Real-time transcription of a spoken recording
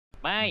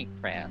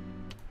Minecraft.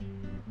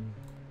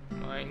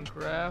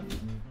 Minecraft.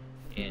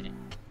 Yeah.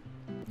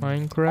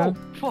 Minecraft.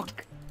 Oh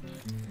fuck!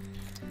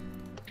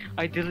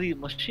 I deleted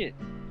my shit.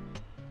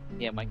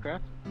 Yeah,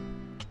 Minecraft.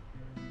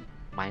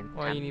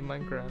 Why you need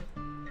Minecraft?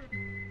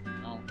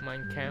 Oh,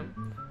 Minecamp.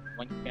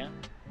 Minecraft.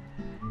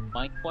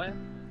 Minecraft.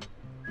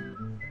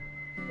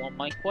 Want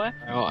Minecraft?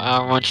 Oh,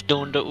 I want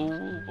doing the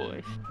ooh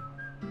boys.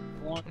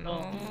 Want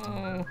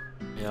No.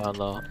 Yeah,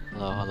 hello,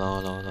 hello,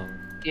 hello, hello, hello.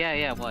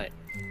 Yeah. What?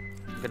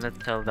 I'm gonna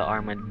tell the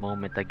Armand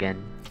moment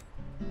again.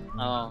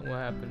 Oh, What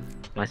happened?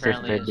 My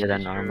apparently sister his did an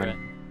sister, Armand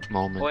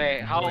moment.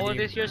 Wait, how What do old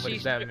you- is your what does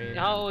sister? that mean?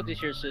 How old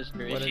is your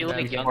sister? What Is she does that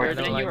like mean? younger I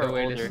don't than like you the or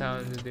way older? this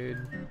sounds, dude.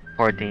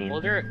 14.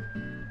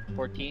 Older?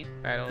 14?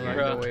 I don't like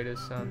Bruh. the way this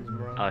sounds,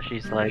 bro. Oh,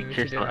 she's Even like, she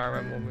she's did like,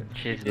 armor moment.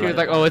 she's She was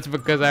like, oh, it's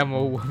because I'm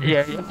a woman.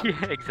 yeah,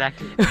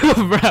 exactly.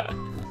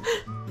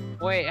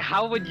 Bruh. Wait,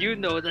 how would you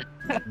know that?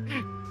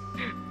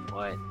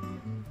 What?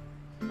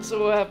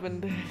 So what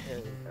happened?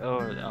 Oh,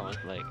 I was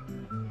like,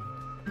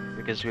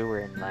 because we were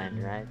in line,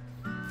 right?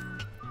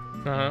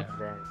 Uh-huh. And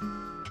then,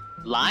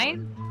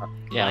 Line?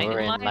 yeah, Line we were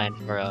in in line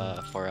for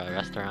a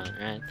restaurant,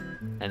 right?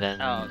 And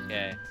then Oh,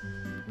 okay.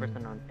 the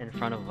person in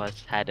front of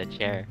us had a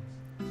chair.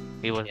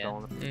 He was the Yeah.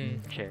 only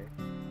chair.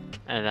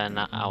 And then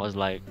I was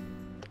like,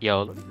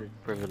 yo, look at this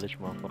privileged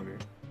motherfucker.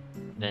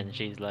 Then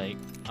she's like,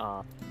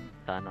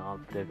 son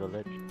of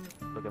privilege.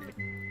 Look at me.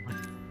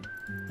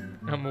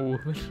 I'm a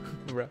woman.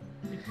 Bruh.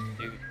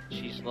 Dude,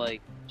 she's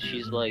like,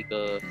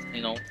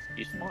 you know,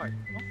 she's smart.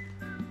 You know?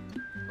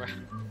 Right.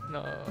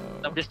 No.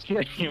 I'm just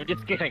kidding. I'm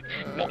just kidding.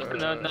 No.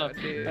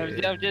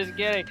 Dude. I'm just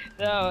kidding.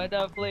 No,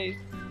 please.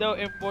 Don't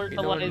We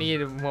immortalize. don't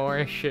need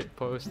more shit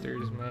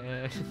posters,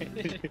 man.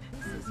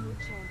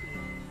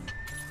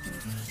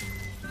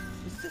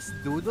 Is this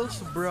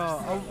Doodles,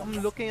 bro?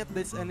 I'm looking at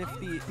this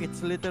NFT.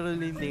 It's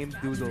literally named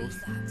Doodles.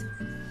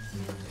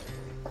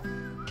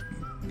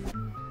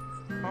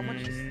 How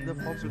much is the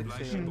public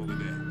sale?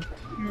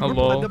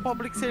 Hello? The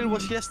public sale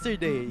was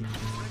yesterday.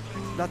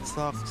 That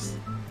sucks.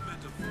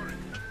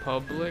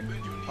 Public?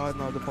 Oh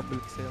no, the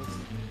public sales.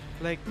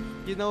 Like,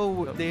 you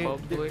know, The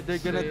they're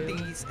gonna public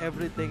sale? tease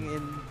everything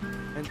in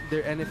and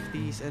their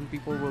NFTs, and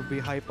people will be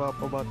hype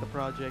up about the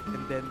project,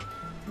 and then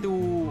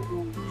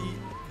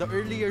the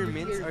earlier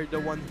mints are the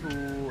one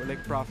who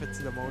like profits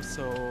the most.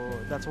 So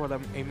that's what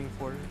I'm aiming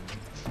for.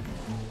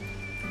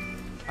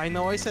 I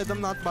know I said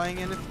I'm not buying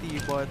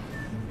NFT, but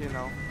you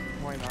know,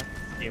 why not?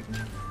 Game.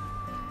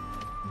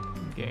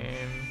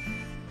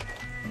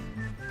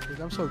 Dude,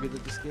 I'm so good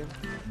at this game.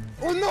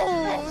 Oh no!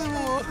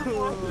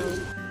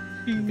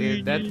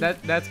 Dude,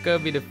 that's gonna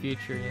be the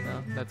future, you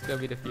know? That's gonna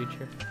be the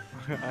future.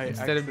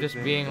 Instead of just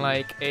being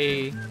like,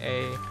 hey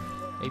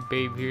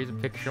babe, here's a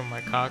picture of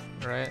my cock,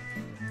 right?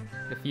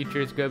 The future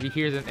is gonna be,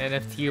 here's an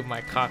NFT of my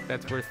cock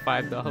that's worth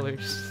 $5.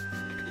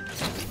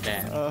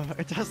 Damn.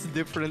 It has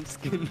different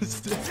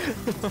skins.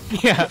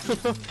 Yeah.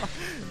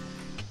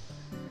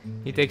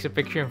 He takes a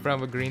picture in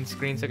front of a green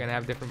screen so it can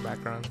have different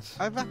backgrounds.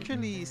 I've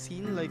actually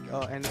seen like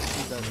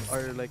NFT that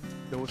are like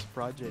those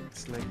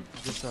projects, like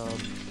just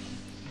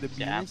the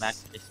Yeah, I've beanies.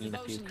 actually seen a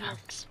few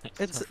cocks.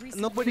 It's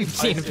nobody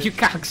Seen a buys few it,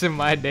 cocks in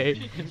my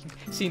day.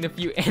 Seen a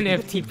few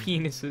NFT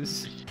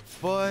penises.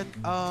 but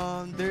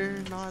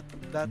they're not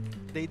that,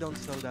 they don't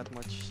sell that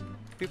much.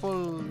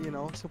 People, you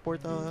know, support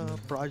a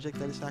project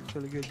that is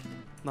actually good,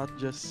 not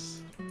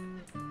just,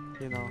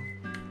 you know.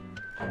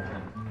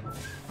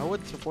 I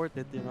would support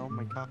it, you know,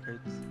 my cock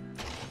hurts.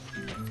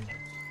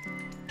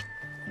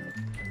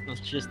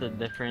 It's just a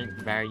different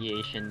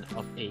variation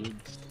of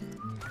AIDS.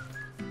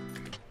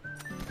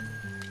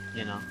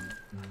 You know?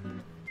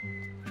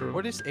 True.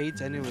 What is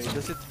AIDS anyway?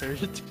 Does it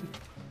hurt?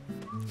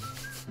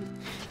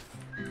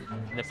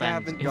 Depends. I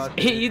haven't Is gotten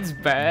it. AIDS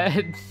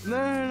bad?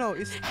 No.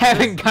 It's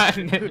Haven't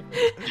gotten it.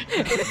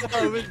 I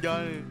haven't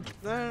gotten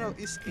it. No.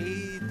 Is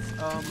AIDS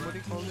what do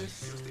you call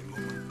this?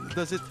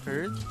 Does it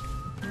hurt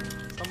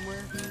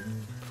somewhere?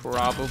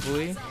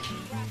 Probably.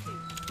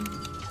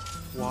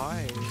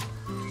 Why?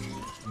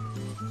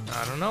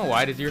 I don't know.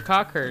 Why does your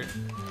cock hurt?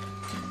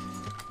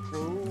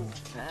 Bro.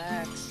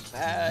 Facts.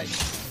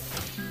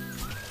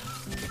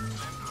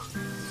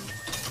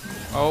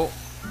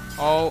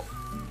 Oh.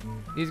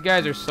 These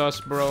guys are sus,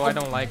 bro. I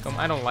don't like them.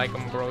 I don't like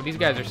them, bro. These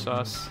guys are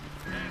sus.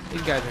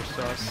 These guys are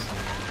sus.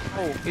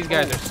 Oh. These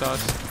guys are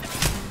sus.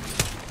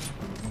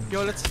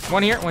 Yo, let's.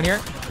 One here.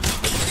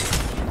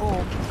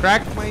 Oh,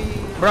 Crack. my.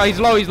 Bro, he's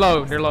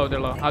low. They're low.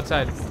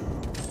 Outside.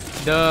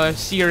 The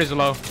seer is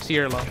low.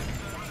 Seer low.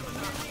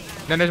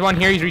 Then there's one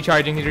here. He's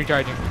recharging.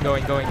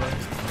 Going.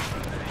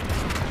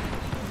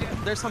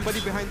 There's somebody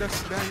behind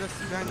us. Behind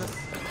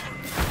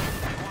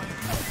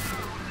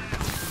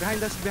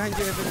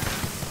you, Evan.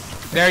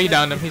 There, you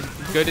downed him. He's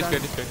good. It's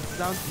good.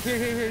 Down.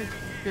 Here.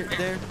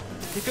 There.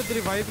 He could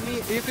revive me.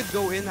 You could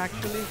go in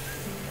actually,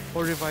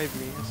 or revive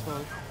me as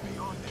well.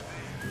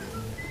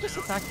 Just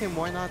attack him.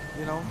 Why not?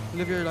 You know,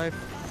 live your life.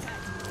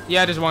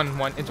 Yeah, there's one.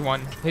 It's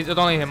one. It's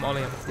only him.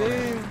 Yeah.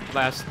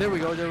 Last. There we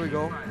go.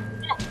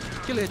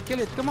 Kill it, kill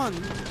it. Come on.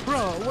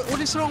 Bro, what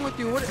is wrong with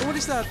you? What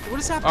is that? What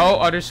is happening? Oh,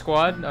 other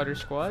squad. Other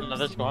squad.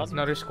 Another squad?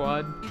 Another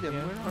squad. See them,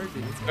 Yeah. where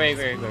are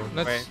they?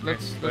 Wait.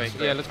 Let's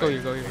go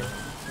here, go here.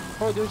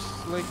 Oh,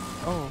 there's like,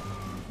 oh.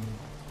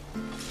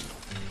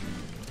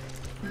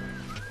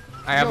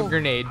 I have a Yo.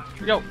 grenade.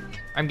 Yo,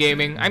 I'm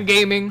gaming. I'm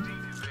gaming.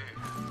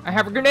 I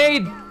have a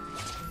grenade.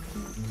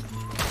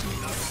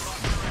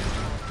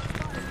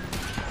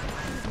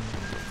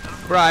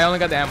 Bro, I only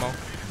got the ammo.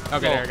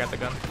 Okay, Yo. there, I got the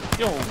gun.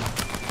 Yo!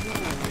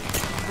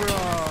 Bro.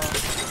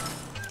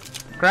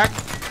 Crack.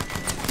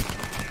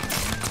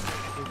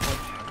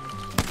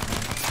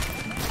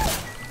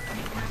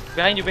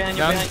 Behind you, behind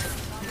you, Down. behind you.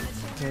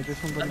 Yeah, there's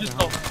somebody Just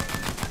behind. go.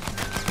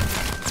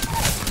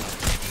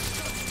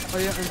 Oh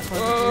yeah, in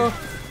front Oh. of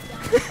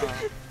you.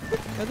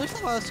 Yeah, there's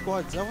a lot of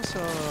squads. That was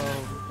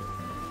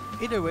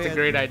either way. It's a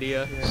great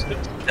idea. Yeah.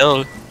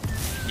 Still,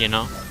 you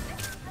know.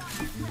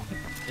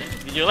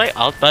 Did you like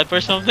out-type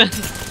or something?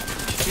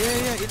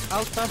 Yeah, it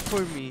alt-tabbed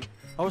for me.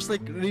 I was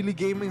like really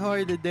gaming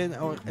hard and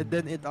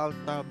then it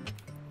alt-tabbed.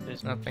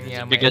 There's Nothing,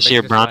 yeah. my because index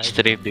you're is bronze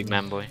like- 3, big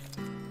man boy.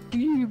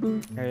 Yeah,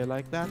 you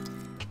like that?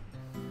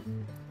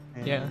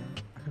 Yeah.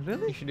 You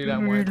Really? should do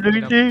that more.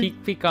 You know,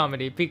 peak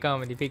comedy,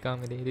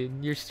 dude.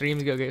 Your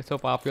streams gonna get so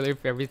popular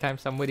if every time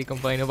somebody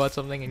complain about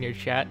something in your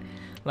chat.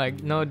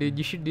 Like, no, dude,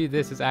 you should do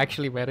this. It's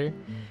actually better.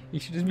 You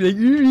should just be like,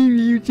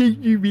 you take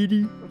your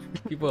video.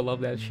 People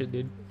love that shit,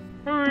 dude.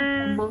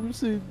 Mom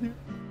said,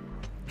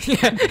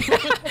 Yeah.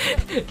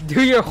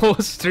 Do your whole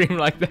stream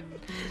like that.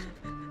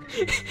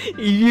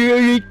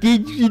 You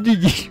teach you to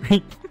this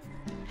right.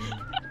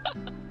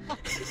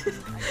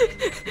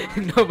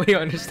 Nobody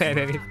understand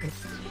anything.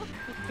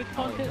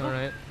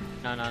 Alright.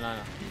 No.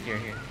 Here.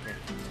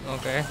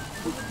 Okay.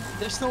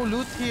 there's no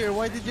loot here.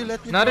 Why did you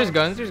let me? No, there's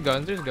come?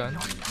 guns.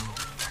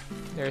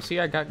 There, see,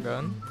 I got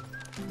gun.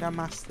 Yeah,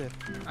 master.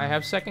 I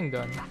have second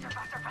gun.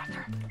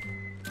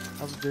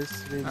 Of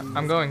this really.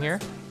 I'm going here.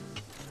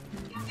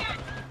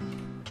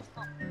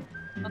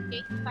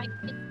 Okay, fine.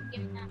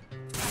 Here now.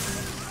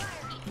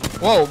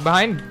 Whoa,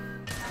 behind.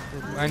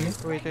 Behind me.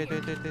 Wait.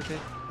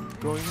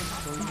 Going in.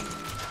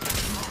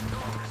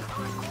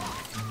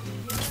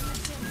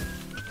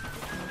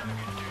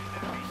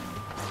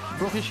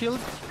 Broke his shield.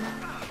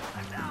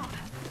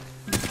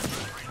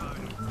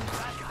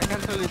 I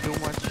can't really do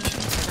much.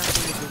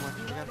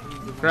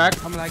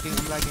 Crack. I'm lagging.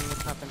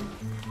 What's happening?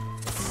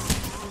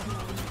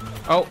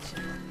 Oh,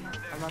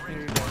 I'm not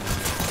hearing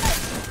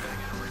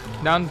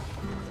you. down.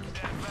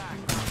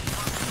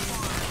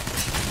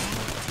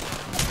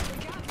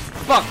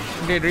 Fuck,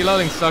 dude,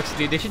 reloading sucks,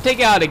 dude. They should take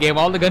it out of the game.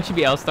 All the guns should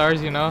be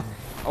L-stars, you know?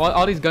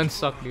 All these guns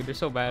suck, dude. They're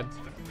so bad.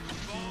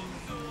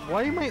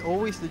 Why am I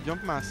always the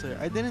jump master?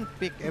 I didn't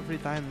pick every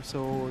time,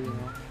 so you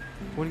know,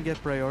 wouldn't get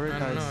I don't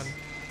know. prioritized.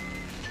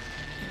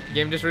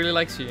 Game just really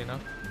likes you, you know?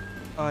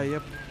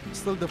 Yep.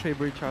 Still the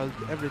favorite child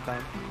every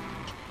time.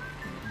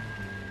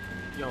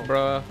 Yo.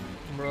 Bro,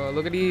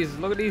 look at these.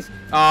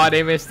 Aw,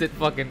 they missed it.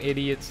 Fucking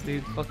idiots,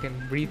 dude. Fucking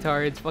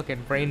retards.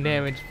 Fucking brain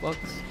damage.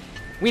 Fucks.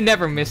 We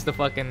never miss the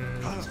fucking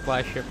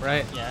splash ship,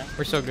 right? Yeah.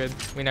 We're so good.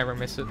 We never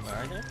miss it. Where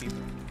are there people?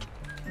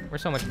 We're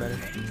so much better.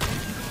 What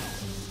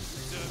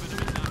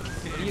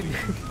are you doing?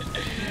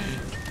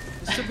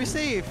 Just to be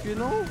safe, you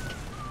know?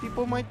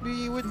 People might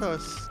be with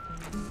us.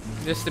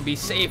 Just to be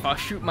safe, I'll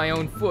shoot my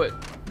own foot.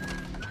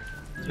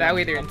 That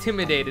way they're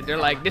intimidated. They're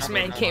like, this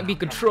man can't be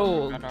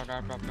controlled.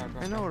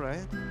 I know,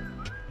 right?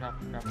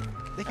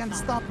 They can't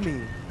stop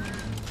me.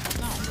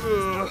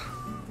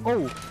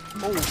 Oh,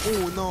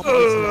 no,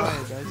 please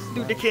lie, guys.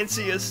 Dude, they can't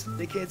see us.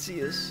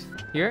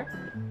 Here?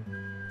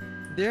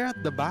 They're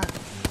at the back.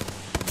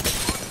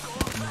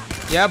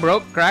 Yeah, bro.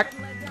 Crack.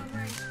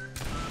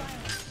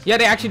 Yeah,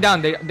 they actually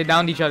downed. They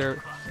downed each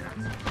other.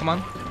 Come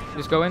on.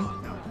 Just go in.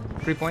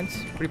 3 points.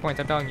 3 points,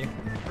 I'm telling you.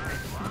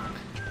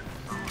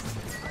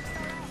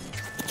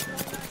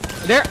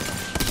 There!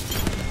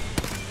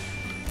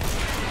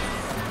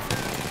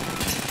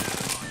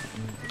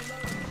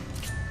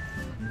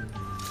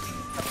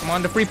 Come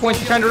on, the 3 points.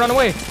 You're trying to run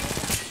away.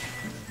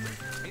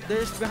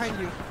 There's behind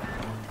you.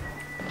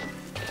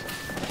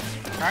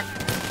 Crack.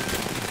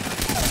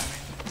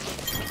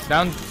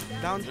 Down.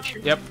 Down.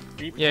 Yep.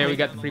 Yeah, we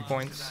got 3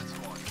 points.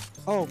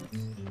 Oh.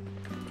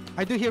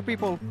 I do hear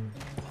people.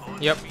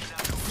 Yep.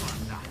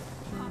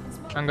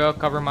 I'm gonna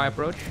cover my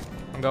approach.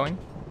 I'm going.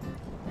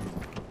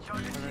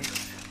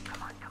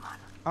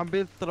 I'm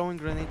built throwing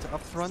grenades up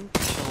front,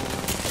 so...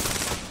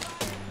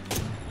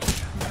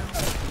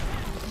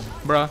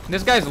 Bruh,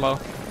 this guy's low.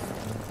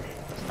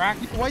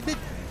 Why did...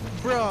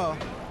 Bruh.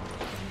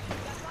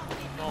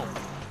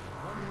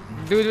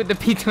 Dude with the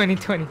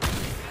P2020.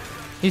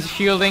 He's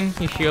shielding,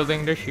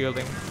 they're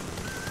shielding.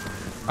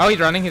 Oh, he's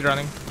running. He's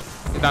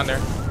down there.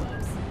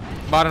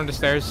 Bottom of the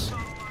stairs. I'm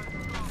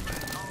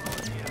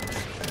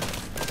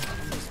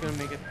just gonna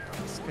make it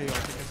as chaotic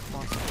as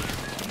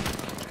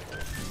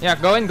possible. Yeah,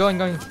 go in.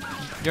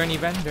 Join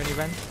event.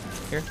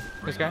 Here,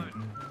 this guy.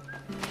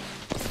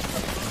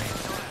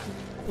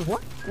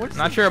 What? What's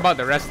Not sure about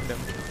the rest of them.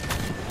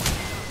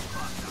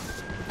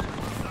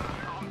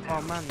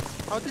 Oh man,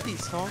 how did he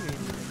saw me?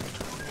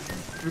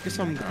 Because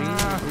I'm green,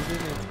 isn't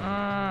it?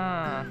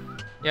 Yeah,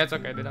 it's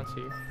okay. They don't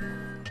see you.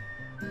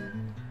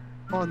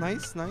 Oh,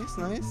 nice, nice,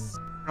 nice.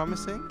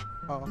 Promising.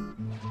 Oh.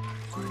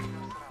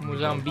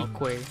 Mozambique.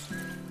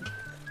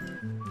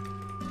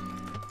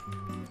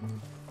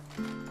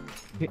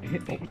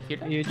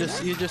 You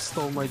just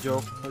stole my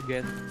joke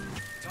again.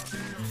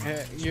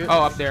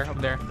 Oh, up there.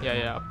 Yeah,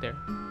 yeah, up there.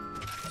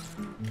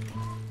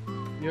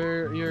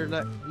 You're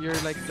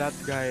like that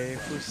guy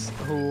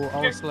who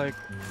I was like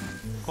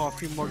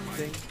coffee mug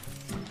thing.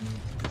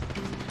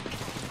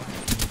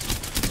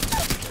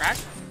 Crack.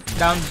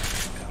 Down.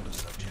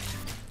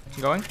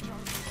 Going.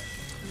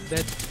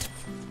 Dead.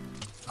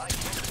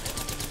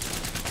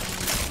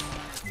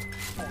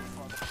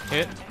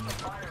 Hit.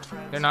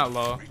 They're not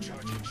low.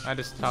 I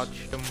just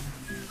touched them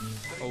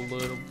a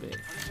little bit.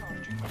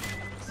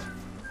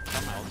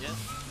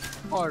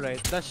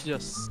 Alright, that's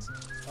just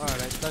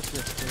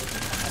it.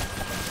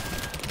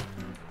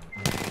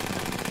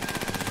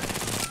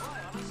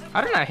 How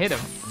did I hit him?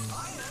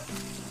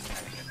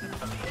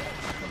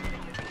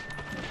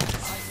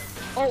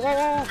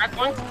 Oh.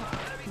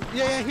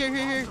 Yeah,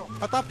 here.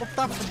 Up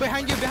top.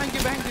 Behind you.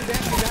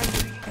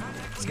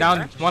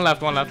 Down. One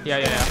left. Yeah.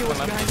 He was One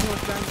left. behind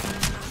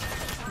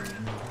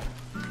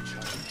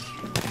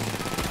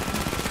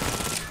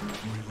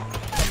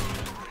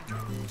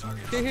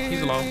you.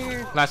 He's low.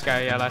 Last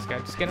guy.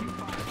 Just get him.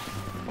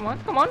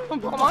 Come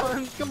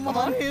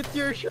on. Hit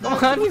your shot.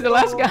 Come on, he's the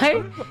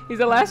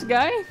last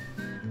guy.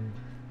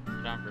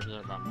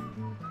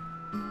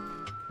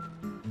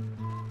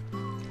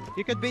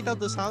 You could bait out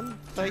the sound.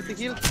 Try to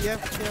heal. Yeah.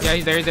 Yeah,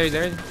 he's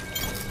there.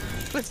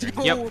 Let's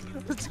go. Yep.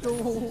 Let's go.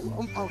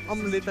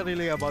 I'm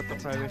literally about to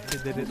cry if he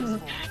did it.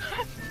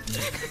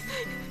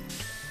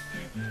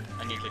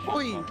 I need to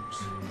Oi.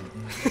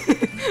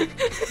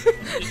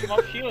 Just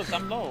swap shields,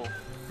 I'm low.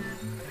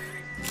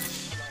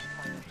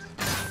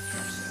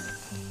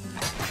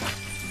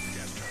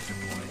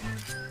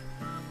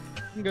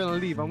 I'm gonna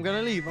leave.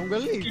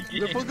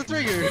 Pull the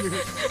trigger.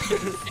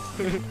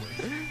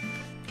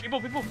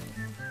 People.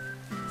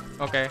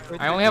 Okay,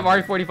 I only have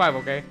RE45.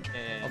 Okay.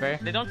 Yeah. Okay.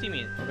 They don't see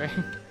me. Okay.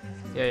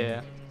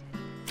 Yeah,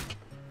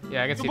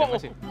 I can see them. I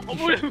see them. No.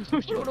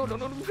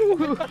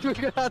 We're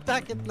gonna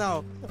attack it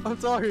now. I'm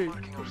sorry.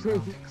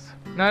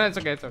 No, it's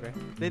okay.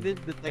 They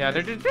did detect. Yeah,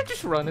 they're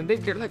just running.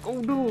 They're like,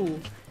 oh no,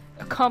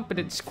 a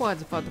competent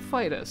squad's about to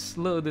fight us.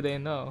 Little do they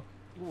know,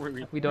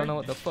 we don't know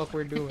what the fuck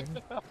we're doing.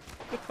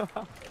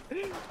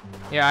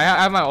 Yeah, I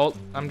have my ult.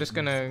 I'm just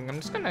gonna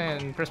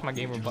press my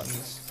gamer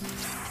buttons.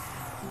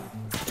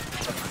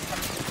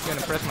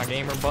 Gonna press my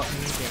gamer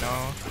buttons, you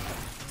know.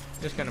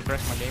 Just gonna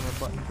press my gamer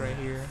buttons right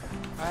here.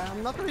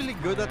 I'm not really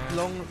good at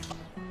long.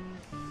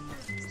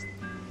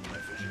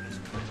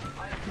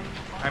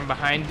 I'm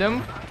behind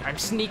them. I'm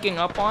sneaking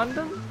up on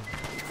them.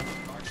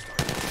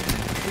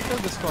 We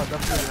killed the squad.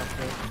 That's good enough,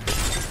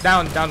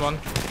 Down one.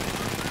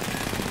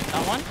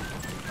 That one?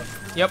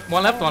 Yep,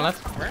 one left.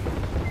 Where?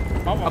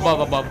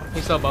 Above.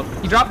 He's still above.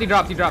 He dropped.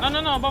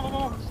 No,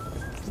 above.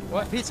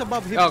 What? He's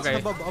above. Okay.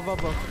 Above.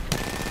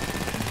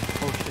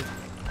 Oh shit.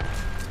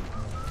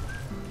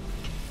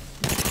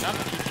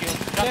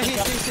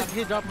 Yeah,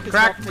 he dropped.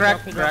 Crack.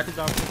 He dropped.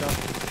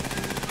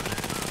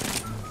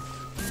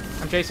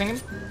 I'm chasing him.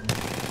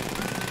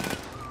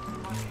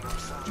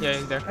 Yeah,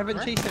 he's there. Evan,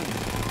 chase him.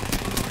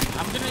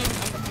 I'm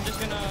just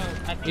gonna.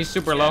 I think He's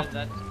super low.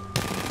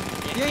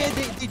 Yeah,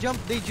 they jump.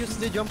 They use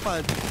the jump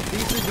pad.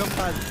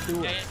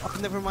 Yeah. Oh,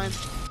 never mind.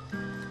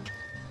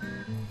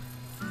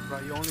 Bro,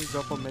 you only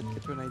drop a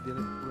medkit when I did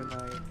it.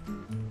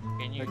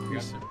 Can you?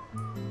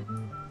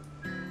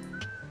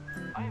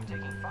 I am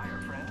taking fire,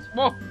 friends.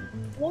 Whoa!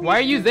 Why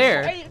are you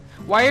there?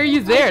 Why are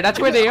you there? That's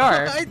where they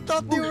are. I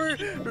thought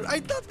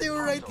they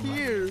were right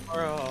here.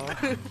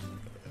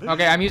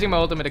 Okay, I'm using my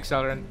ultimate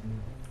accelerant.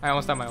 I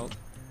almost have my ult.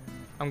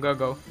 I'm gonna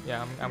go.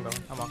 Yeah, I'm going.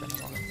 I'm walking.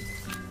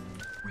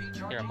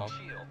 Here above.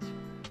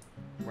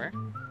 Where?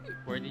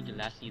 Where did you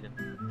last see them?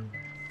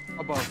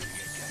 Above.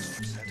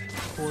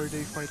 4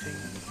 day fighting.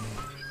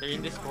 They're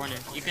in this corner.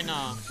 You can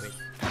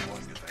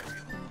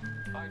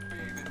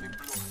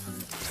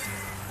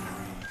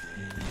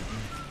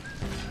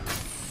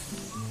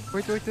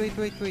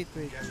wait. Wait.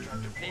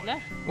 They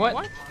left.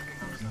 What?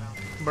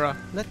 Bruh.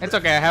 It's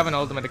okay. I have an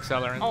ultimate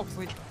accelerant. Oh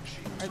wait.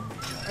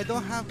 I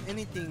don't have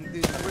anything,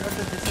 dude. We're at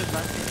a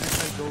disadvantage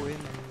if I go in.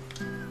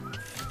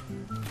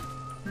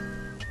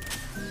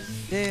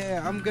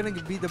 Yeah, I'm gonna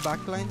be the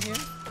backline here.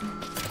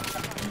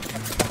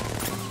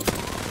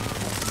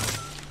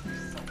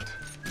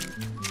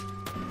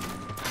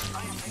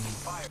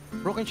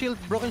 Broken shield,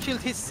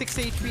 he's 6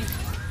 HP.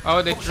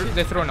 Oh, they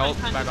threw an ult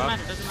back off.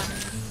 Doesn't matter.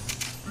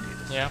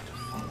 Yeah.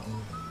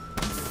 I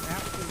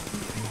have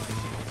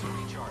to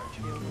recharge.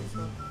 Heal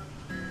myself.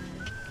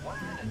 1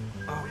 minute.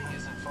 Ring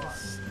isn't far.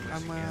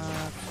 I'm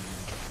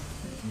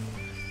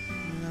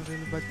in a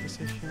really bad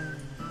position.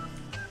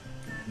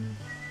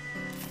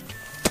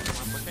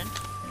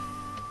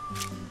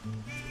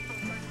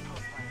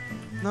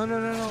 No.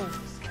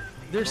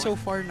 They're so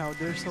far now.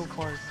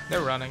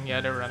 They're running.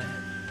 Yeah, they're running.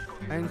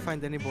 I didn't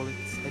find any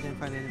bullets.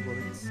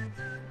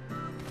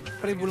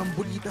 Pre, walang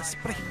bulitas,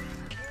 pre.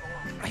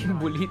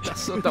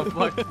 Bulitas, what the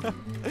fuck?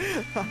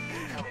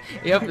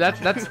 Yep,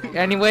 that's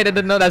anyway that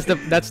don't know that's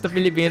the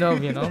Filipino,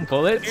 you know,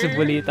 bullets,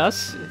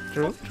 bulitas.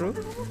 True.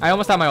 I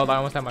almost have my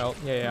ult.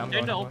 Yeah, I'm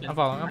going. I'm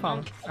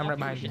following. I'm right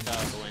behind you.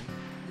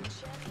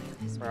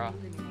 Bro.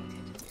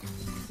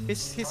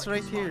 He's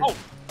right here.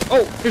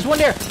 Oh, there's one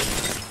there.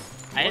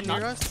 I hit One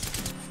near not. us.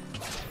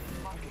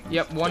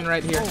 Yep, one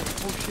right here. Oh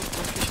shit.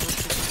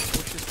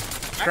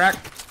 Crack.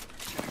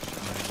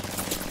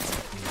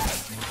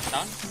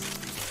 Down.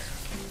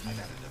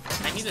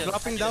 I need a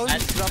Dropping I down. need a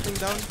bat. Dropping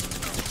down.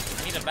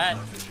 I need a bat.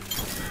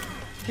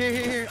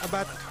 Here. A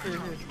bat. Here.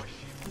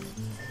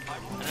 I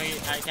know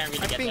I can't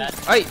really get ping. that.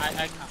 Ay. I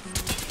can't.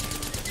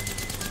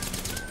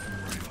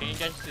 Can you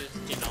just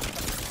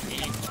can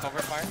you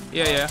cover fire?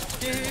 Yeah.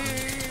 Here.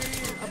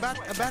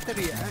 A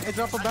battery. I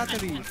drop a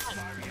battery.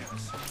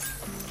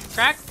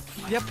 Crack.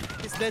 Yep,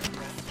 he's dead.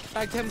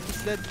 Tag him,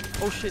 he's dead.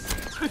 Oh shit.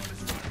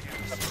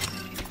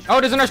 Oh,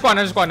 there's another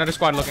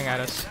squad looking at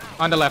us.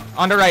 On the left,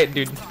 on the right,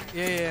 dude.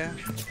 Yeah.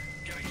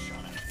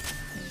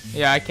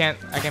 Yeah, I can't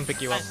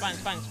pick you up.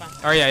 Fine.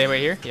 Oh yeah, wait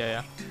here.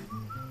 Yeah.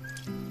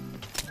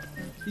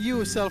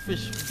 You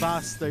selfish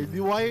bastard.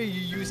 Why are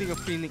you using a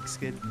Phoenix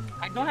kid?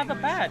 I don't have a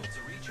bat.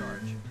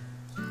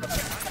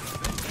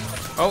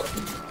 Oh.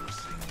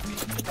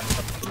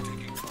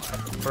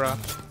 Bruh.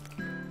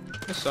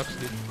 This sucks,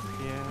 dude.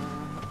 Yeah.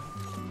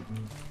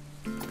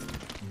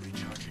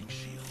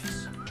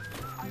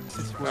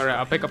 Alright,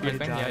 I'll pick up your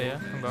thing. Yeah.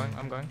 I'm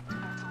going.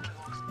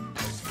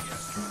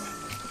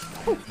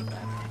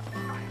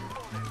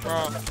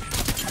 Bro.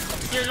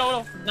 Here,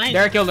 low. Nice.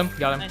 There, I killed him.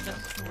 Got him. Nice.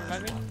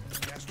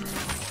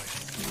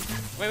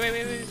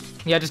 Wait.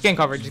 Yeah, just gain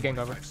cover.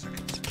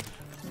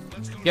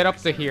 Get up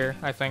to here,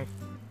 I think.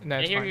 No,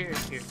 it's fine. Here.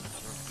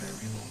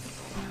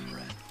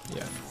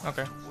 Yeah,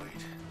 okay.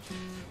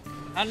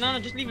 No,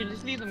 just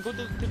leave them. Go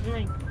to the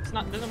ring. It's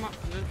not, doesn't matter.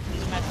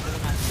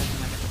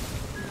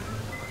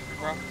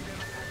 Bro.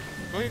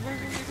 Go.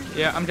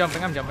 Yeah, I'm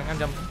jumping.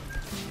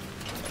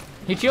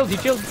 He chilled.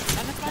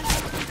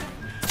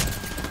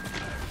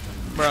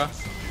 Bruh,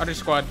 other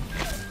squad.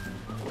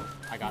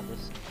 I got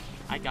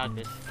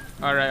this.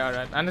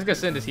 Alright. I'm just gonna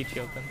send this heat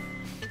shield then.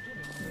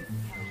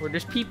 Where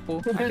there's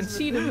people, I can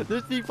see them.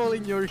 There's people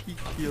in your heat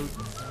shield.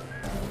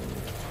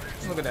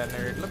 Look at that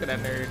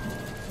nerd.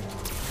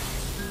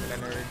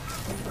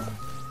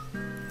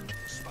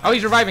 Oh,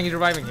 he's reviving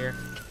here.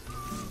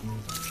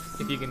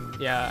 If you can,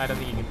 yeah, I don't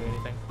think you can do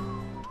anything.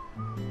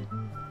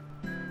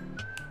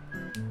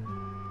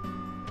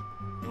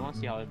 You wanna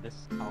see how OP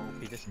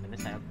this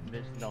finish?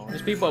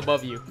 There's people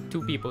above you.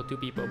 Two people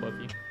above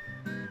you.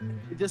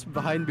 Just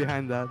behind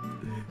that.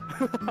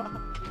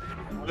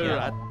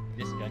 Yeah,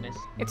 this gun is.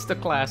 It's the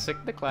classic.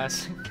 Of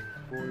course.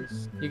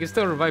 You can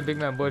still revive Big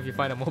Man Boy if you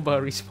find a mobile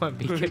respawn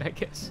beacon, I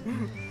guess.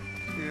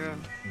 Yeah.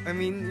 I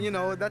mean, you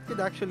know, that could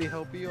actually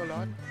help you a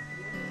lot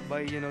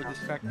by, you know,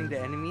 distracting the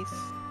enemies.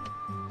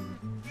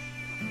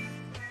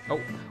 Oh.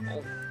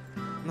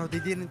 No, they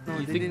didn't know.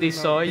 You think they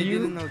saw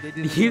you? They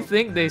Do you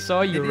think they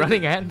saw you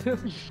running at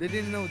them? They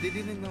didn't know.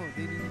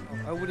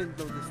 I wouldn't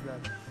notice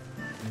that.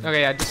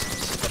 Okay,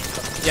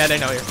 yeah, they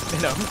know you. They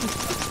know.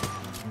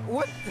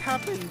 What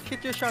happened?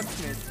 Hit your shot,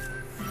 Smith.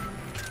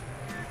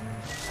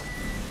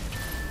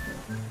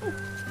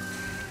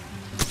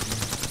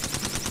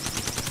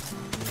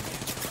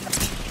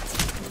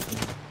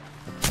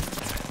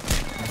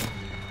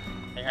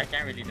 I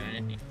can't really do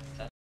anything.